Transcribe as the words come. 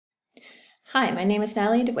Hi, my name is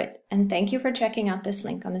Nathalie de Wit, and thank you for checking out this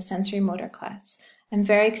link on the sensorimotor class. I'm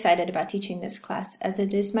very excited about teaching this class, as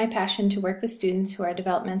it is my passion to work with students who are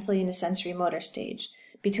developmentally in the sensorimotor stage,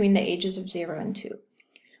 between the ages of 0 and 2.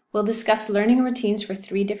 We'll discuss learning routines for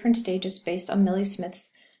 3 different stages based on Millie Smith's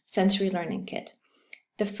sensory learning kit.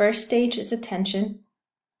 The first stage is attention,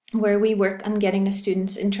 where we work on getting the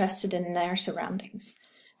students interested in their surroundings.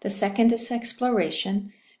 The second is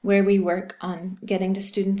exploration, where we work on getting the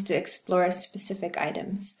students to explore specific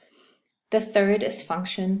items. The third is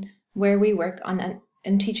function, where we work on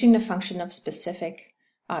teaching the function of specific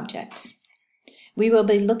objects. We will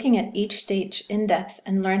be looking at each stage in depth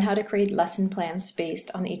and learn how to create lesson plans based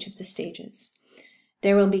on each of the stages.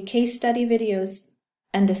 There will be case study videos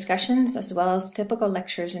and discussions, as well as typical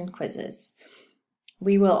lectures and quizzes.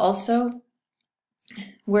 We will also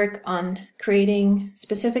work on creating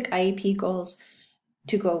specific IEP goals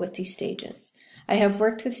to go with these stages. I have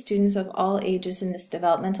worked with students of all ages in this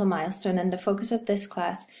developmental milestone, and the focus of this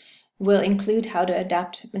class will include how to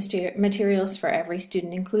adapt materials for every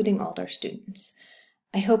student, including older students.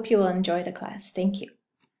 I hope you will enjoy the class. Thank you.